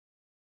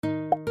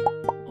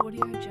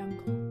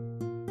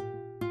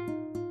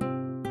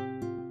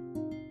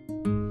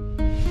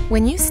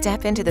When you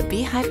step into the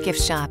Bee Hive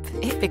Gift Shop,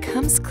 it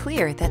becomes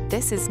clear that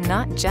this is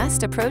not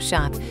just a pro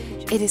shop,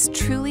 it is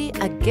truly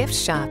a gift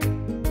shop.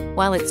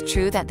 While it's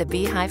true that the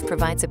Bee Hive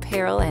provides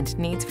apparel and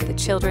needs for the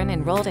children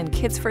enrolled in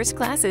Kids First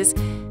classes,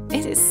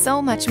 it is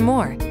so much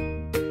more.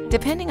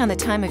 Depending on the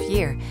time of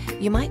year,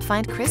 you might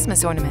find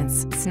Christmas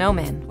ornaments,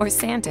 snowmen, or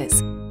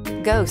Santas.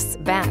 Ghosts,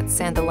 bats,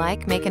 and the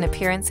like make an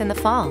appearance in the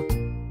fall.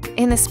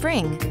 In the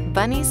spring,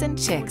 bunnies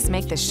and chicks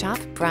make the shop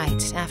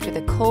bright after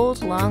the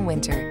cold, long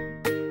winter.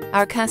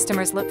 Our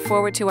customers look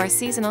forward to our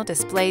seasonal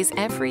displays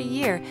every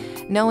year,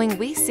 knowing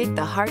we seek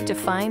the hard to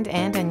find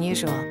and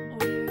unusual.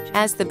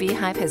 As the Bee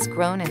Hive has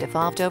grown and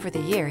evolved over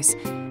the years,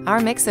 our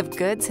mix of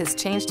goods has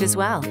changed as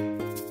well.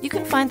 You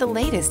can find the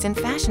latest in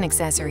fashion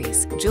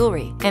accessories,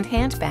 jewelry, and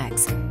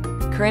handbags.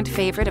 Current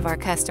favorite of our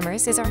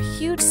customers is our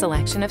huge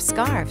selection of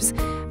scarves,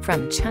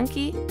 from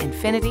chunky,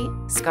 infinity,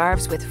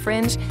 scarves with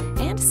fringe,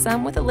 and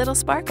some with a little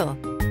sparkle.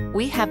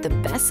 We have the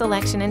best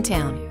selection in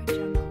town.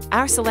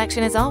 Our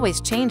selection is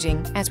always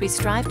changing as we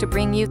strive to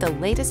bring you the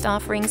latest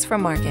offerings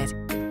from market.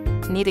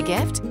 Need a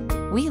gift?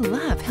 We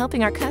love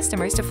helping our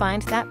customers to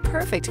find that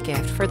perfect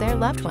gift for their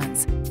loved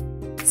ones.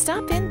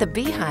 Stop in the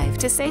Bee Hive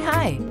to say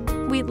hi.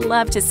 We'd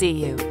love to see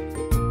you.